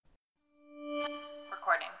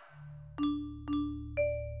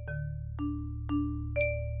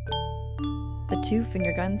The Two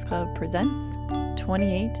Finger Guns Club presents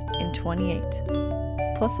 28 in 28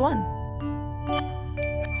 plus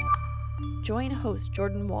 1. Join host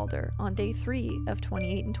Jordan Walder on day 3 of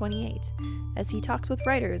 28 in 28 as he talks with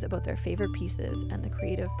writers about their favorite pieces and the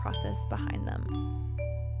creative process behind them.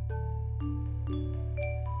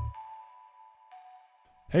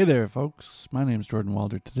 Hey there, folks. My name's Jordan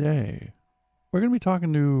Walder. Today, we're going to be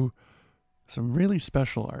talking to some really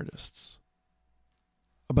special artists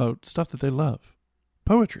about stuff that they love.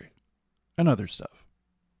 Poetry and other stuff.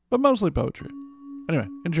 But mostly poetry. Anyway,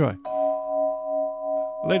 enjoy.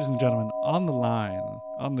 Ladies and gentlemen, on the line,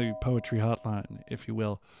 on the poetry hotline, if you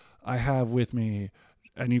will, I have with me,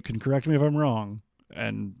 and you can correct me if I'm wrong,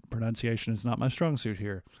 and pronunciation is not my strong suit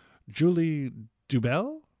here, Julie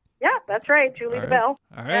Dubel? Yeah, that's right, Julie Dubel.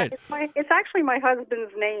 All right. Yeah, it's actually my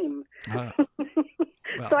husband's name. Well.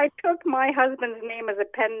 So I took my husband's name as a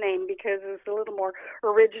pen name because it's a little more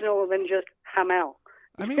original than just Hamel.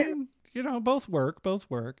 I mean, both work.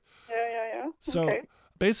 Yeah. So okay.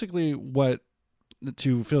 basically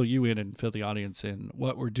to fill you in and fill the audience in,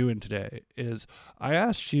 what we're doing today is I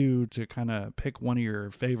asked you to kind of pick one of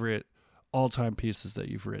your favorite all-time pieces that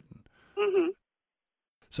you've written. Mm-hmm.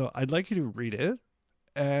 So I'd like you to read it,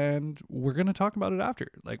 and we're going to talk about it after,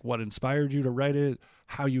 like what inspired you to write it,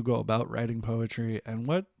 how you go about writing poetry, and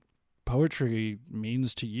what poetry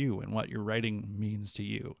means to you and what your writing means to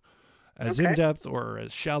you. As in-depth or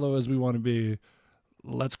as shallow as we want to be,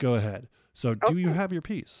 let's go ahead. So do you have your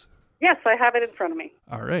piece? Yes, I have it in front of me.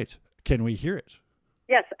 All right. Can we hear it?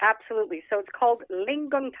 Yes, absolutely. So it's called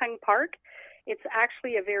Lingongtang Park. It's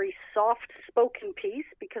actually a very soft-spoken piece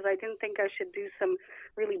because I didn't think I should do some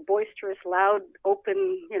really boisterous, loud,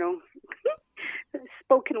 open,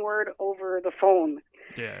 spoken word over the phone.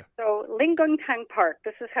 Yeah. So Lingongtang Park,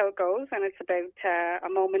 this is how it goes, and it's about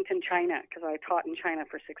a moment in China because I taught in China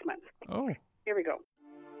for 6 months. Oh. Here we go.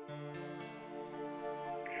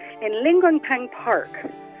 In Lingongtang Park,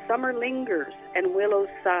 summer lingers and willows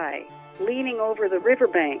sigh, leaning over the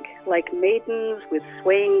riverbank like maidens with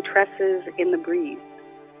swaying tresses in the breeze.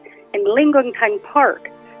 In Lingongtang Park,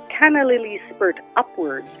 canna lilies spurt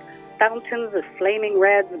upwards, fountains of flaming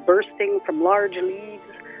reds bursting from large leaves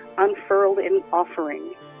unfurled in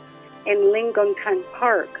offering. In Lingongtang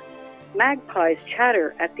Park, magpies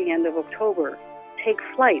chatter at the end of October, take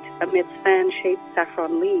flight amidst fan-shaped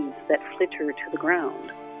saffron leaves that flitter to the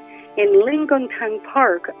ground. In Lingongtang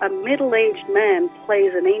Park, a middle-aged man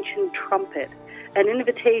plays an ancient trumpet, an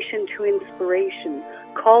invitation to inspiration,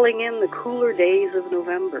 calling in the cooler days of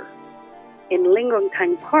November. In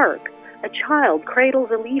Lingongtang Park, a child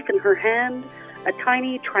cradles a leaf in her hand, a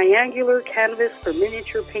tiny triangular canvas for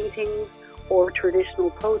miniature paintings or traditional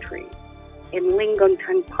poetry. In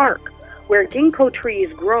Lingongtang Park, where ginkgo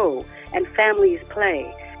trees grow and families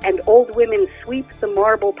play, and old women sweep the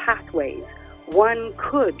marble pathways, one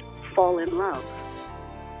could fall in love.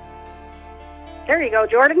 There you go,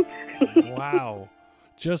 Jordan. Wow.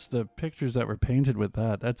 Just the pictures that were painted with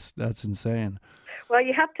that's insane. Well,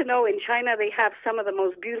 you have to know in China they have some of the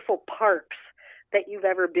most beautiful parks that you've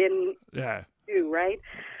ever been to, right?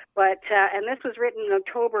 But and this was written in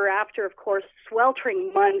October after, of course,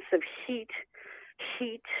 sweltering months of heat,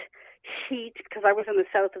 because I was in the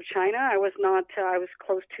south of China. I was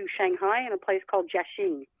close to Shanghai in a place called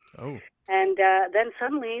Jiaxing. Oh. And then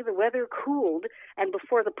suddenly the weather cooled, and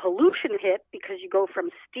before the pollution hit, because you go from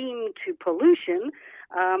steam to pollution,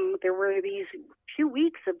 there were these few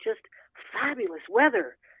weeks of just fabulous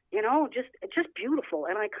weather, just beautiful.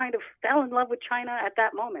 And I kind of fell in love with China at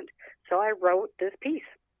that moment. So I wrote this piece.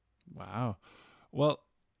 Wow. Well,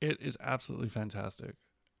 it is absolutely fantastic.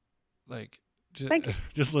 Like,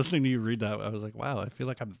 just listening to you read that, I was like, wow, I feel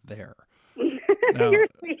like I'm there. Now, You're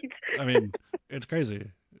sweet. I mean, it's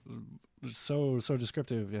crazy. So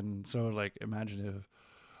descriptive and so like imaginative.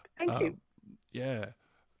 Thank you. Yeah.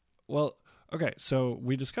 Well, okay. So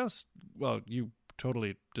we discussed. Well, you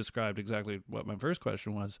totally described exactly what my first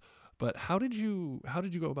question was. But how did you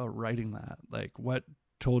go about writing that? Like, what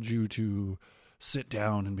told you to sit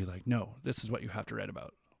down and be like, no, this is what you have to write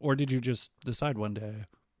about? Or did you just decide one day,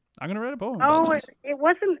 I'm going to write a poem about this? It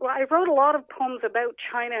wasn't. Well, I wrote a lot of poems about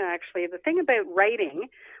China, actually. The thing about writing,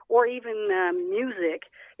 or even music,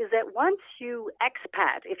 is that once you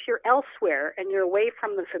expat, if you're elsewhere and you're away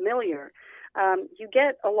from the familiar, you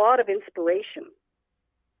get a lot of inspiration.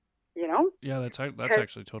 Yeah, that's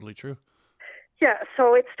actually totally true. Yeah,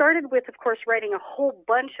 so it started with, of course, writing a whole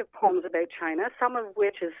bunch of poems about China, some of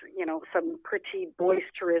which is, some pretty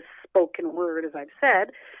boisterous spoken word, as I've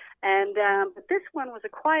said. And but this one was a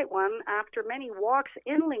quiet one after many walks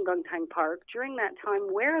in Lingongtang Park during that time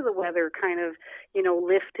where the weather kind of,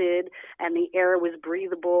 lifted and the air was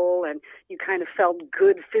breathable and you kind of felt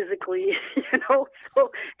good physically,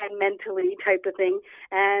 and mentally type of thing.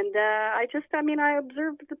 And I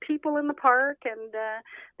observed the people in the park and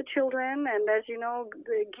the children. And as you know,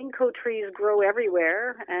 the ginkgo trees grow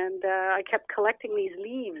everywhere. And I kept collecting these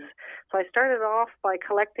leaves. So I started off by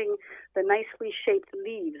collecting the nicely shaped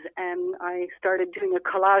leaves. And I started doing a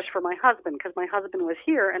collage for my husband because my husband was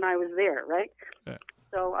here and I was there, right? Yeah.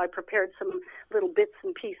 So I prepared some little bits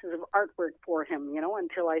and pieces of artwork for him,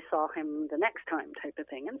 until I saw him the next time type of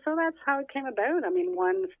thing. And so that's how it came about. I mean,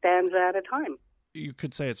 one stanza at a time. You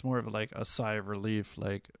could say it's more of like a sigh of relief,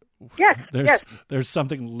 like yes, there's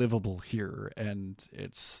something livable here, and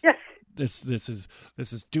it's this is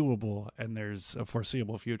doable, and there's a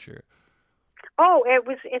foreseeable future. Oh,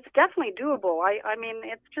 it's definitely doable. I mean,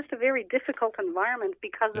 it's just a very difficult environment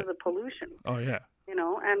because of the pollution. Oh yeah.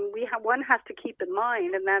 And one has to keep in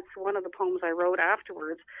mind, and that's one of the poems I wrote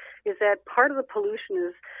afterwards, is that part of the pollution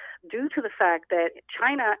is due to the fact that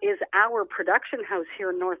China is our production house here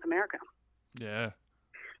in North America. Yeah.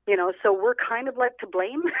 So we're kind of like to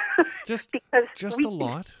blame. Just a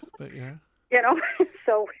lot, but yeah.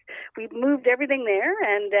 So we've moved everything there,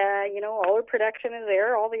 and all our production is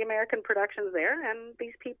there, all the American production is there, and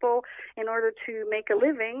these people, in order to make a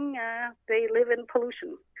living, they live in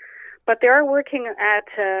pollution. But they are working at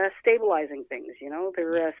stabilizing things.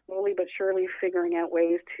 They're slowly but surely figuring out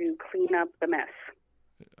ways to clean up the mess.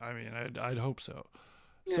 I mean, I'd hope so.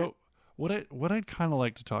 Yeah. So what I'd kind of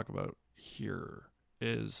like to talk about here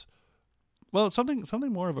is, well, something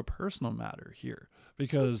more of a personal matter here,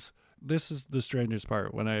 because this is the strangest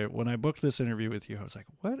part. When I booked this interview with you, I was like,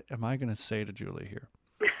 what am I going to say to Julie here?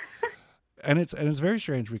 and it's very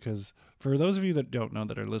strange because for those of you that don't know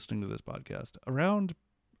that are listening to this podcast, around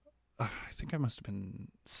I think I must have been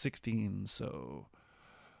 16, so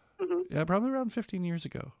yeah, probably around 15 years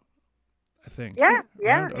ago, I think. Yeah.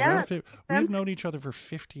 We've known each other for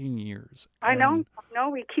 15 years. I know.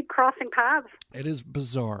 We keep crossing paths. It is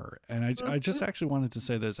bizarre, and I just actually wanted to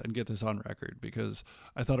say this and get this on record because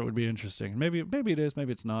I thought it would be interesting. Maybe it is,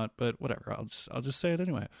 maybe it's not, but whatever. I'll just say it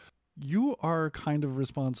anyway. You are kind of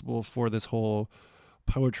responsible for this whole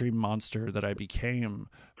poetry monster that I became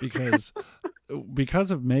because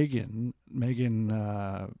of Megan,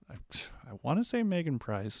 I want to say Megan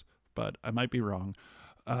Price, but I might be wrong.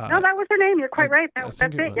 No, that was her name. You're quite right. That's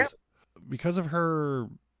it. Yep. Because of her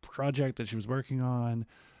project that she was working on,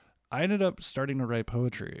 I ended up starting to write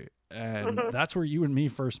poetry, and that's where you and me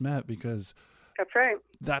first met because that's right.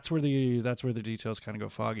 That's where the details kind of go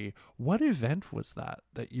foggy. What event was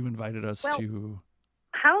that you invited us to?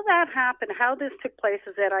 How that happened, how this took place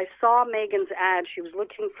is that I saw Megan's ad. She was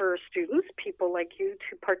looking for students, people like you,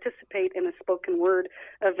 to participate in a spoken word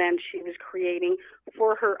event she was creating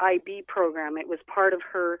for her IB program. It was part of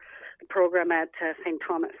her program at St.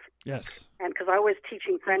 Thomas. Yes. And because I was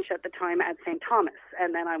teaching French at the time at St. Thomas,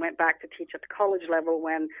 and then I went back to teach at the college level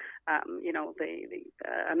when,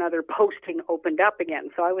 another posting opened up again.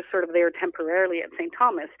 So I was sort of there temporarily at St.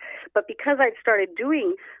 Thomas. But because I'd started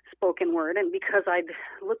doing spoken word, and because I'd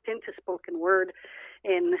looked into spoken word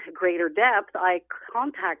in greater depth, I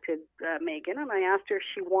contacted Megan and I asked her if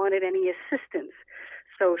she wanted any assistance.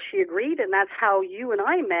 So she agreed, and that's how you and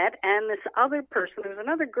I met. And this other person, there was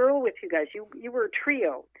another girl with you guys. You were a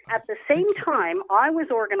trio. At the same time, I was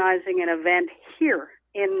organizing an event here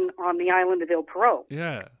on the island of Île Perrot.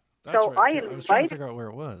 Yeah. That's so right. I was trying to figure out where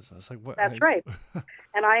it was. I was like, "What?" That's right.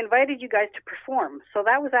 And I invited you guys to perform. So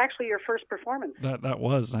that was actually your first performance. That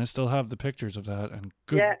was, and I still have the pictures of that. And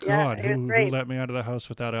good God, who let me out of the house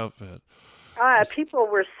with that outfit? People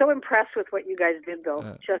were so impressed with what you guys did,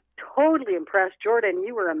 though. Just totally impressed. Jordan,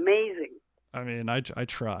 you were amazing. I mean, I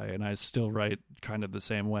try, and I still write kind of the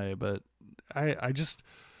same way, but I just,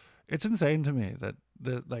 it's insane to me that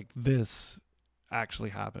this actually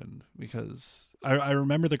happened, because I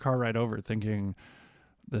remember the car ride over thinking,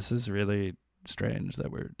 this is really strange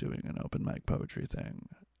that we're doing an open mic poetry thing.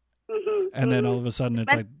 And then all of a sudden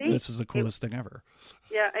it's like, this is the coolest thing ever.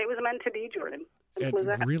 Yeah, it was meant to be, Jordan. It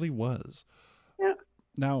really was. Yeah.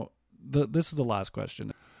 Now, this is the last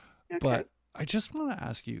question, okay. But I just want to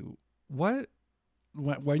ask you, when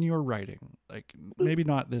you're writing, like maybe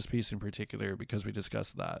not this piece in particular because we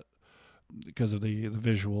discussed that, because of the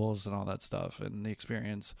visuals and all that stuff and the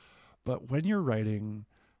experience, but when you're writing,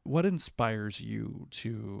 what inspires you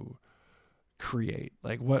to create?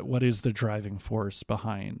 Like what is the driving force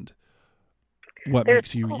behind what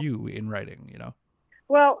makes you in writing, you know?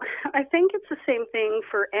 Well, I think it's the same thing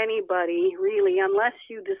for anybody, really, unless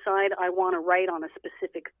you decide I want to write on a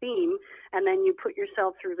specific theme, and then you put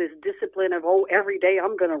yourself through this discipline of, every day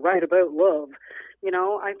I'm going to write about love.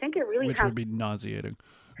 I think it really Which would be nauseating.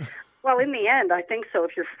 Well, in the end, I think so,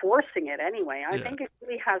 if you're forcing it anyway. I think it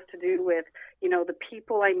really has to do with, the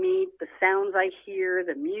people I meet, the sounds I hear,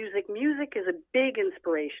 the music. Music is a big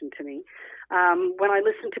inspiration to me. When I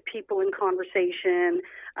listen to people in conversation,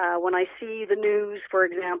 when I see the news, for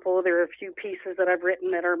example, there are a few pieces that I've written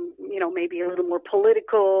that are, maybe a little more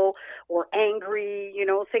political or angry,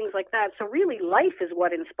 things like that. So really, life is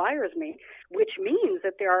what inspires me, which means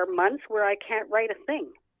that there are months where I can't write a thing.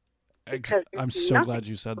 I'm so glad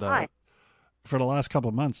you said that. For the last couple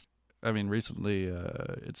of months, I mean, recently,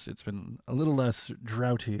 it's been a little less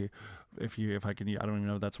droughty. If I can, I don't even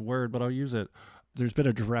know if that's a word, but I'll use it. There's been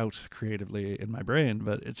a drought creatively in my brain,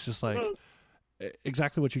 but it's just like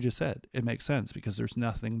exactly what you just said. It makes sense because there's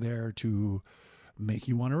nothing there to make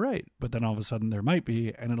you want to write. But then all of a sudden there might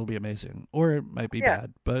be, and it'll be amazing, or it might be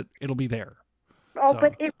bad, but it'll be there.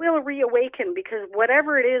 But it will reawaken because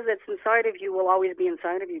whatever it is that's inside of you will always be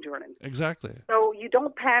inside of you, Jordan. Exactly. So you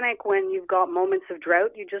don't panic when you've got moments of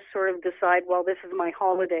drought. You just sort of decide, well, this is my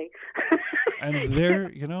holiday. And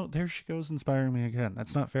there she goes inspiring me again.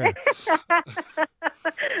 That's not fair.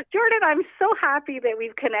 Jordan, I'm so happy that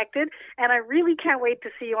we've connected, and I really can't wait to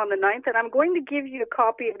see you on the 9th. And I'm going to give you a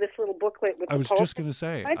copy of this little booklet with I was just going to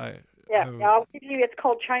say. I'll give you. It's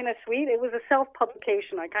called China Suite. It was a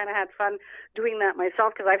self-publication. I kind of had fun doing that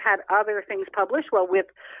myself because I've had other things published. Well, with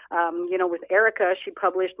Erica, she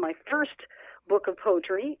published my first book of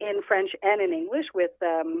poetry in French and in English with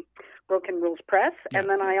Broken Rules Press. Yeah. And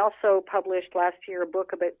then I also published last year a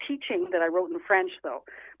book about teaching that I wrote in French, though.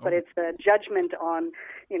 But it's a judgment on,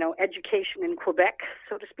 education in Quebec,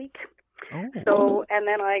 so to speak. So, and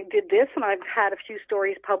then I did this, and I've had a few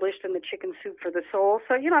stories published in the Chicken Soup for the Soul.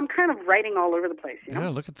 So, I'm kind of writing all over the place. Yeah,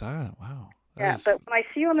 look at that. Wow. But when I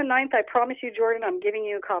see you on the 9th, I promise you, Jordan, I'm giving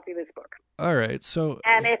you a copy of this book. All right. So,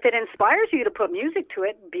 and if it inspires you to put music to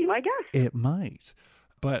it, be my guest. It might.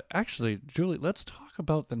 But actually, Julie, let's talk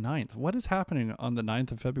about the 9th. What is happening on the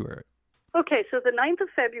 9th of February? Okay, so the 9th of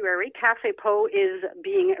February, Café Poe is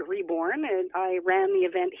being reborn. And I ran the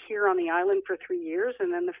event here on the island for 3 years,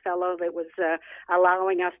 and then the fellow that was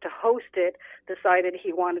allowing us to host it decided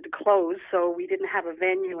he wanted to close, so we didn't have a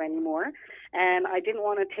venue anymore. And I didn't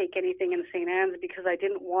want to take anything in St. Anne's because I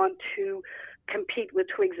didn't want to compete with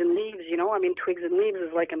Twigs and Leaves, Twigs and Leaves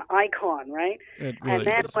is like an icon, right? It really and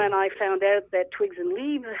then is. When I found out that Twigs and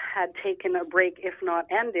Leaves had taken a break, if not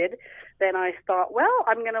ended, then I thought, well,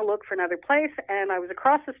 I'm going to look for another place. And I was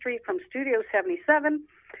across the street from Studio 77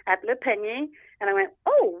 at Le Penier, and I went,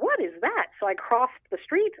 oh, what is that? So I crossed the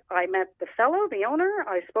street. I met the fellow, the owner.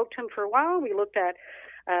 I spoke to him for a while. We looked at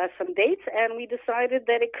some dates, and we decided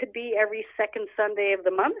that it could be every second Sunday of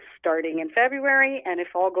the month, starting in February, and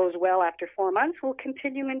if all goes well after 4 months, we'll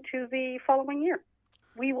continue into the following year.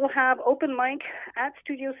 We will have open mic at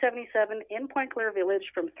Studio 77 in Point Claire Village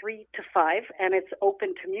from 3 to 5, and it's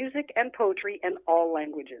open to music and poetry in all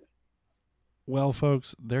languages. Well,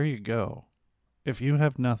 folks, there you go. If you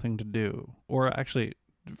have nothing to do, or actually,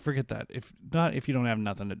 forget that. If you don't have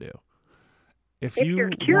nothing to do. If you're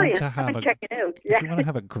curious, check it out. If you want to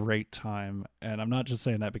have a great time, and I'm not just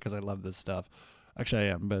saying that because I love this stuff. Actually,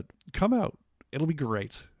 I am, but come out. It'll be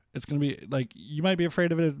great. It's going to be like, you might be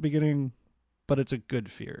afraid of it at the beginning, but it's a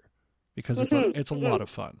good fear because it's a lot of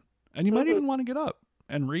fun. And you might even want to get up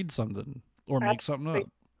and read something or make something up.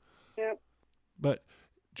 Yep. But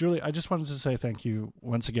Julie, I just wanted to say thank you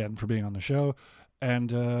once again for being on the show.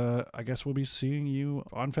 And I guess we'll be seeing you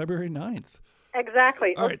on February 9th.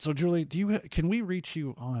 Exactly. All right. So, Julie, can we reach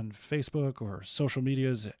you on Facebook or social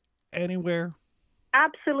medias anywhere?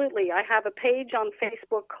 Absolutely. I have a page on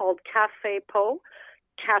Facebook called Café Poe,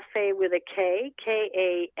 Cafe with a K,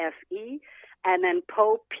 K-A-F-E, and then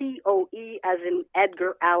Poe, P-O-E, as in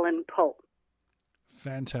Edgar Allan Poe.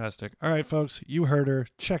 Fantastic. All right, folks, you heard her.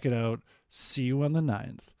 Check it out. See you on the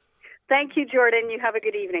 9th. Thank you, Jordan. You have a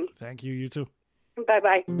good evening. Thank you. You too.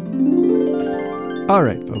 Bye-bye. All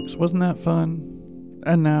right, folks. Wasn't that fun?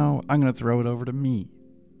 And now I'm going to throw it over to me,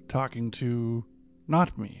 talking to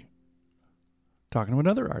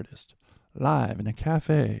another artist, live in a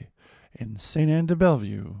cafe in St. Anne de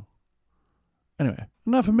Bellevue. Anyway,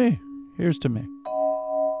 enough of me. Here's to me.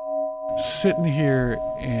 Sitting here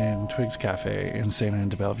in Twigs Cafe in St. Anne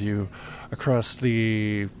de Bellevue, across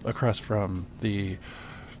from the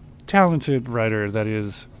talented writer that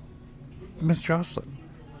is Miss Jocelyn.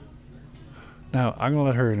 Now, I'm going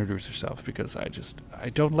to let her introduce herself because I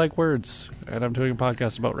don't like words, and I'm doing a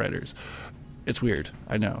podcast about writers. It's weird.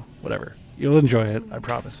 I know. Whatever. You'll enjoy it. I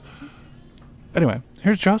promise. Anyway,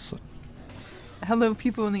 here's Jocelyn. Hello,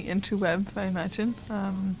 people in the interweb, I imagine.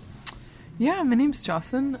 Yeah, my name's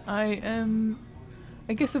Jocelyn. I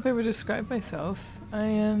guess if I were to describe myself, I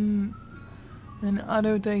am an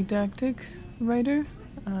autodidactic writer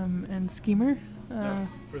and schemer. Now,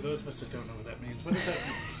 for those of us that don't know what that means, what does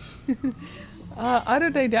that mean?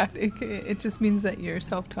 Autodidactic, it just means that you're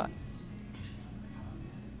self-taught.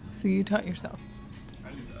 So you taught yourself.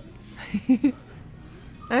 I knew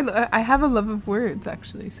that. I have a love of words,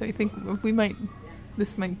 actually, so I think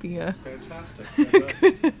this might be a... Fantastic.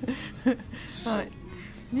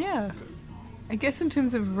 Yeah. I guess in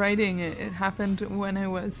terms of writing, it happened when I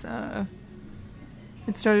was...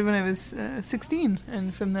 it started when I was 16,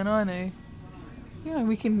 and from then on,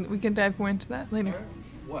 we can dive more into that later.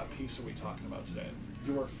 What piece are we talking about today?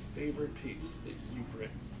 Your favorite piece that you've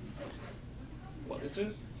written. What is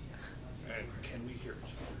it? And can we hear it?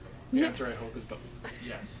 The answer, I hope, is both.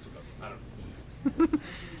 Yes to both. I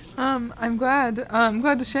don't know. I'm glad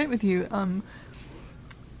to share it with you.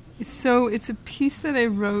 So it's a piece that I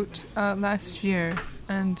wrote last year,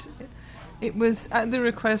 and it was at the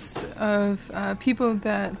request of people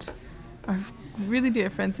that are really dear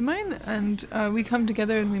friends of mine, and we come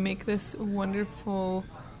together and we make this wonderful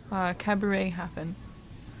cabaret happen.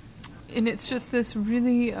 And it's just this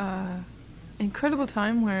really incredible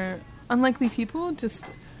time where unlikely people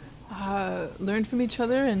just learn from each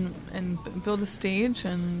other and build a stage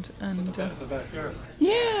and the backyard.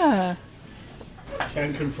 Yeah.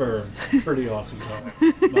 Can confirm. Pretty awesome time.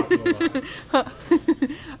 Not gonna lie.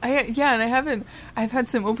 I've had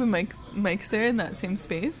some open mics there in that same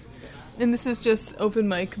space. And this is just open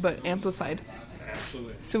mic but amplified.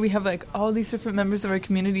 Absolutely. So we have like all these different members of our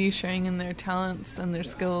community sharing in their talents and their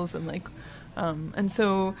skills and like and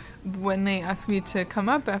so when they asked me to come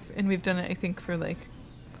up and we've done it I think for like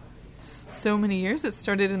so many years. It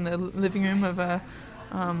started in the living room of a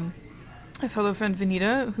fellow friend,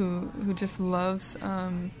 Vanita, who just loves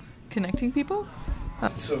connecting people.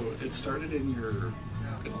 So it started in the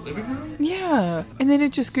living room? Yeah, and then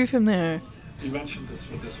it just grew from there. You mentioned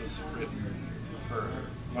this was written for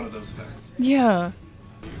one of those events. Yeah.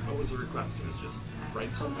 What was the request? It was just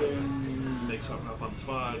write something, make something up on the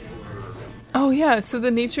spot, or... Oh yeah, so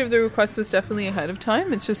the nature of the request was definitely ahead of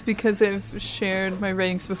time. It's just because I've shared my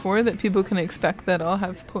writings before that people can expect that I'll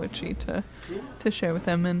have poetry to share with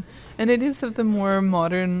them. And it is of the more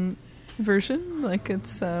modern version, like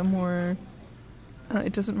it's more...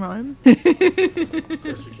 it doesn't rhyme. Of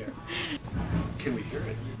course we can. Can we hear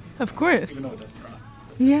it? Of course. Even though it doesn't rhyme.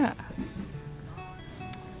 Yeah.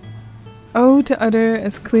 Oh, to utter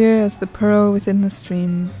as clear as the pearl within the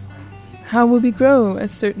stream, how will we grow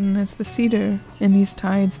as certain as the cedar in these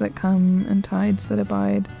tides that come and tides that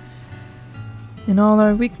abide? In all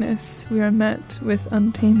our weakness we are met with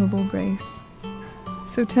untamable grace.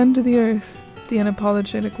 So tend to the earth, the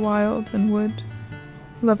unapologetic wild and wood.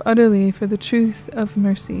 Love utterly for the truth of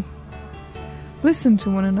mercy. Listen to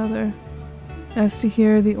one another, as to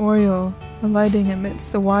hear the oriole alighting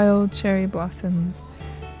amidst the wild cherry blossoms,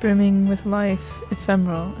 brimming with life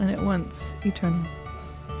ephemeral and at once eternal.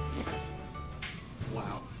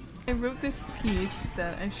 Wow. I wrote this piece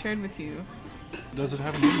that I shared with you. Does it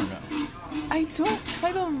have a name or not? I don't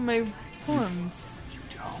title my poems. You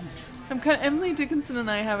don't? I'm kind of, Emily Dickinson and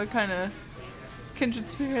I have a kind of kindred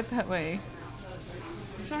spirit that way.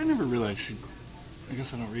 I never realized I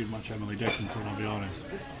guess I don't read much Emily Dickinson, I'll be honest.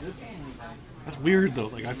 That's weird though,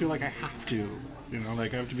 like I feel like I have to. You know,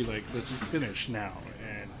 like I have to be like, this is finished now,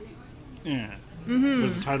 and yeah. Mm-hmm.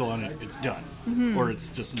 With the title on it, it's done. Mm-hmm. Or it's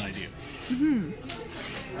just an idea. Mm-hmm.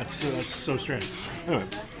 That's so strange. Anyway,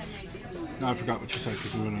 now I forgot what you said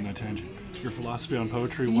because we went on that tangent. Your philosophy on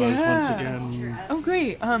poetry was once again... Oh,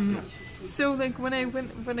 great. Yes. So like when I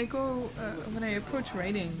approach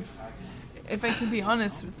writing, if I can be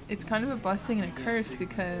honest, it's kind of a blessing and a curse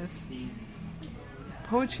because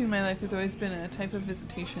poetry in my life has always been a type of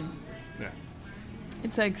visitation. Yeah.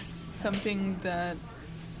 It's like something that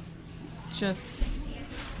just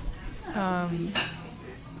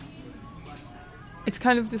it's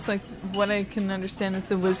kind of just like what I can understand is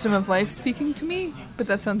the wisdom of life speaking to me, but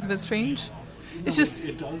that sounds a bit strange. It's just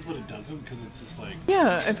it does, but it doesn't, because it's just like...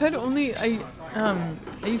 Yeah, I've had only... I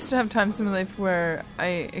used to have times in my life where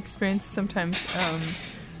I experienced sometimes,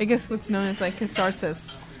 I guess what's known as like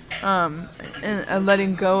catharsis, and a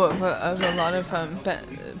letting go of a lot of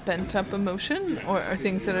bent up emotion or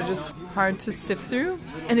things that are just hard to sift through.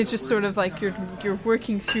 And it's just sort of like you're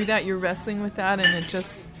working through that, you're wrestling with that, and it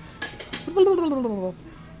just...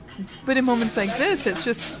 but in moments like this, it's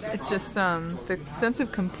just the sense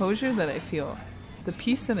of composure that I feel, the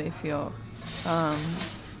peace that I feel.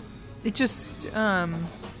 It just,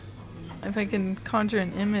 if I can conjure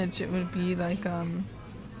an image, it would be like a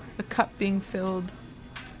cup being filled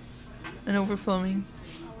and overflowing.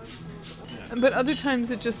 But other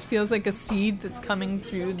times it just feels like a seed that's coming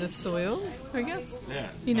through the soil, I guess. Yeah.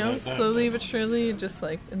 You know, slowly but surely, just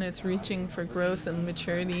like, and it's reaching for growth and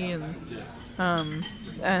maturity and,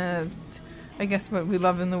 I guess what we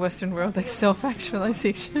love in the Western world, like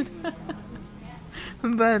self-actualization.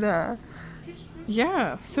 But,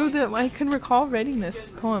 yeah, so that I can recall writing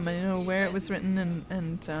this poem. I know where it was written,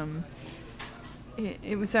 and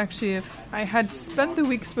it was actually, if I had spent the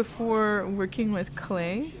weeks before working with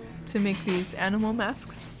clay to make these animal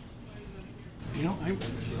masks. You know,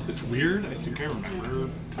 it's weird. I think I remember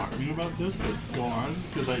talking about this, but go on,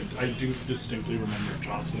 because I do distinctly remember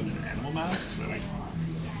Jocelyn in animal masks, and I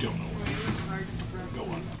don't know where. Go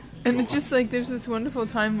on. And it's just like there's this wonderful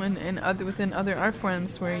time within other art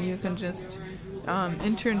forms where you can just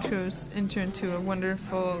enter into a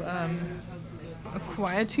wonderful a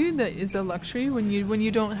quietude that is a luxury when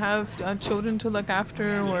you don't have children to look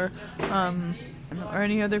after or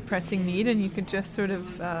any other pressing need, and you can just sort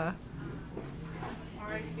of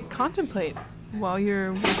contemplate while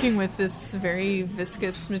you're working with this very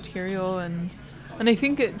viscous material, and I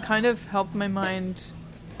think it kind of helped my mind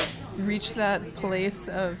reach that place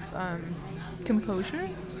of composure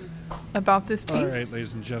about this piece. All right,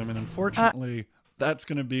 ladies and gentlemen, unfortunately, that's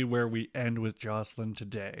going to be where we end with Jocelyn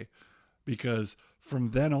today, because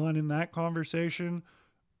from then on in that conversation,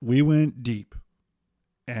 we went deep,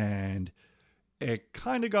 and it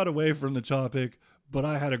kind of got away from the topic, but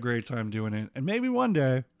I had a great time doing it, and maybe one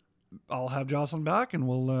day I'll have Jocelyn back, and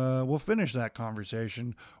we'll finish that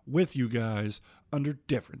conversation with you guys under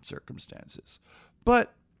different circumstances.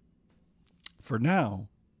 But for now,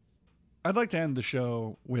 I'd like to end the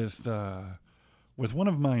show with one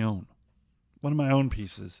of my own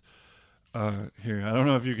pieces. Here, I don't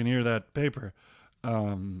know if you can hear that paper,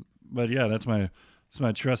 but yeah, it's my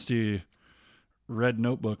trusty red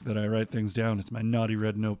notebook that I write things down. It's my naughty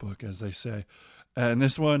red notebook, as they say. And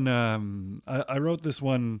this one, I wrote this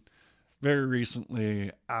one very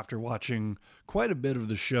recently after watching quite a bit of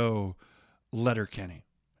the show Letterkenny.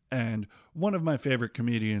 And one of my favorite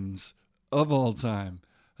comedians of all time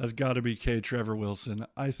has got to be K. Trevor Wilson.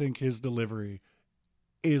 I think his delivery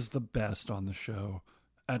is the best on the show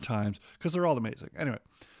at times, because they're all amazing. Anyway,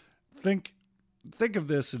 think of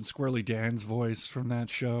this in Squirrely Dan's voice from that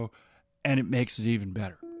show, and it makes it even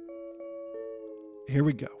better. Here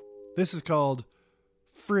we go. This is called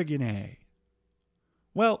Friggin' A.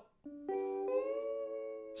 Well,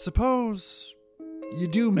 suppose you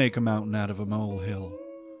do make a mountain out of a molehill.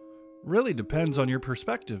 Really depends on your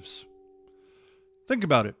perspectives. Think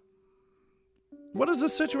about it. What does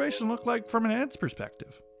this situation look like from an ant's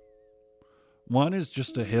perspective? One is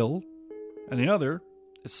just a hill, and the other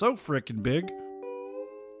is so frickin' big,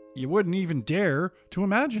 you wouldn't even dare to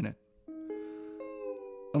imagine it.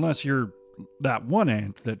 Unless you're that one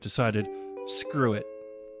ant that decided, screw it,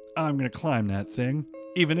 I'm going to climb that thing,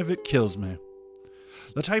 even if it kills me.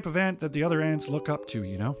 The type of ant that the other ants look up to,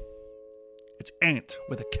 you know? It's ant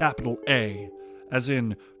with a capital A, as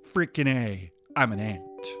in frickin' A, I'm an ant.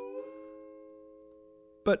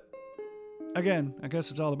 But, again, I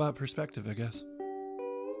guess it's all about perspective, I guess.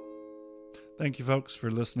 Thank you, folks, for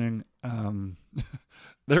listening.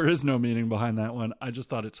 There is no meaning behind that one. I just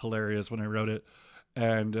thought it's hilarious when I wrote it.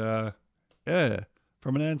 And, yeah,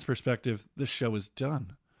 from an ant's perspective, this show is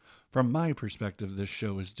done. From my perspective, this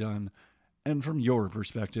show is done. And from your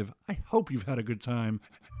perspective, I hope you've had a good time.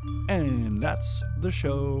 And that's the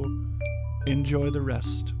show. Enjoy the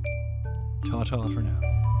rest. Ta-ta for now.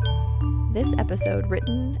 This episode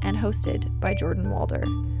written and hosted by Jordan Walder.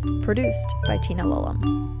 Produced by Tina Lullum.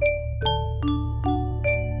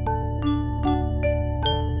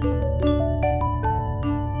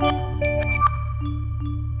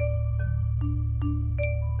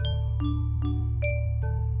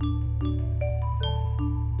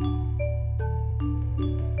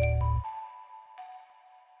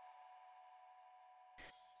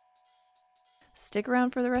 Stick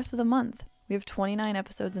around for the rest of the month. We have 29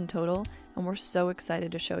 episodes in total, and we're so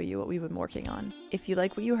excited to show you what we've been working on. If you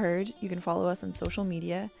like what you heard, you can follow us on social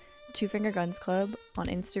media, Two Finger Guns Club, on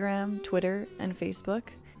Instagram, Twitter, and Facebook.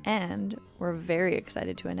 And we're very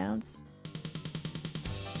excited to announce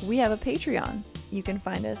we have a Patreon. You can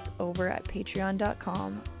find us over at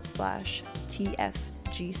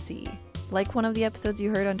patreon.com/TFGC. Like one of the episodes you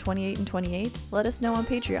heard on 28 and 28? Let us know on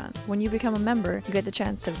Patreon. When you become a member, you get the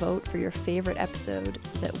chance to vote for your favorite episode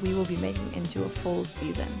that we will be making into a full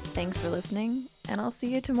season. Thanks for listening, and I'll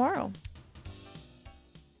see you tomorrow.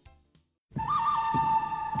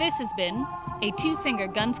 This has been a Two Finger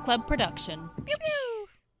Guns Club production. Pew pew!